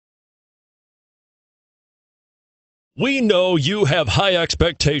We know you have high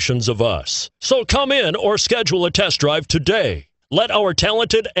expectations of us, so come in or schedule a test drive today. Let our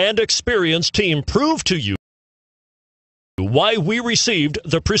talented and experienced team prove to you why we received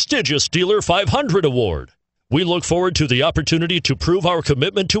the prestigious Dealer 500 Award. We look forward to the opportunity to prove our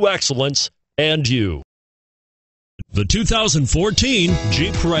commitment to excellence and you. The 2014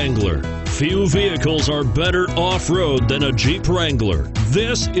 Jeep Wrangler. Few vehicles are better off-road than a Jeep Wrangler.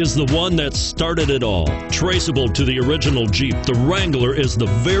 This is the one that started it all. Traceable to the original Jeep, the Wrangler is the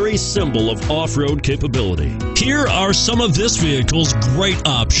very symbol of off-road capability. Here are some of this vehicle's great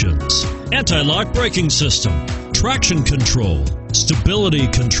options: anti-lock braking system, traction control, stability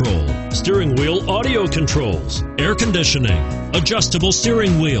control, steering wheel audio controls, air conditioning, adjustable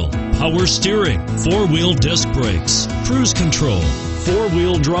steering wheel, power steering, four-wheel disc brakes, cruise control,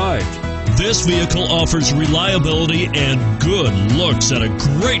 four-wheel drive. This vehicle offers reliability and good looks at a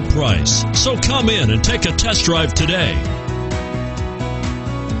great price. So come in and take a test drive today.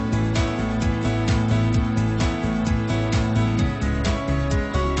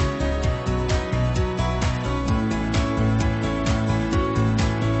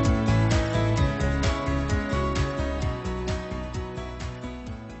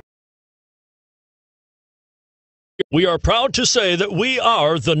 We are proud to say that we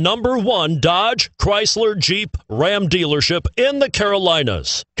are the #1 Dodge, Chrysler, Jeep, Ram dealership in the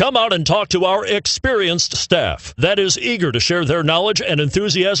Carolinas. Come out and talk to our experienced staff that is eager to share their knowledge and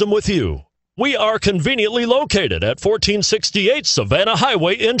enthusiasm with you. We are conveniently located at 1468 Savannah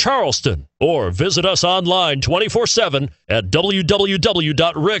Highway in Charleston. Or visit us online 24/7 at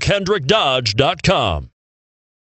www.rickhendrickdodge.com.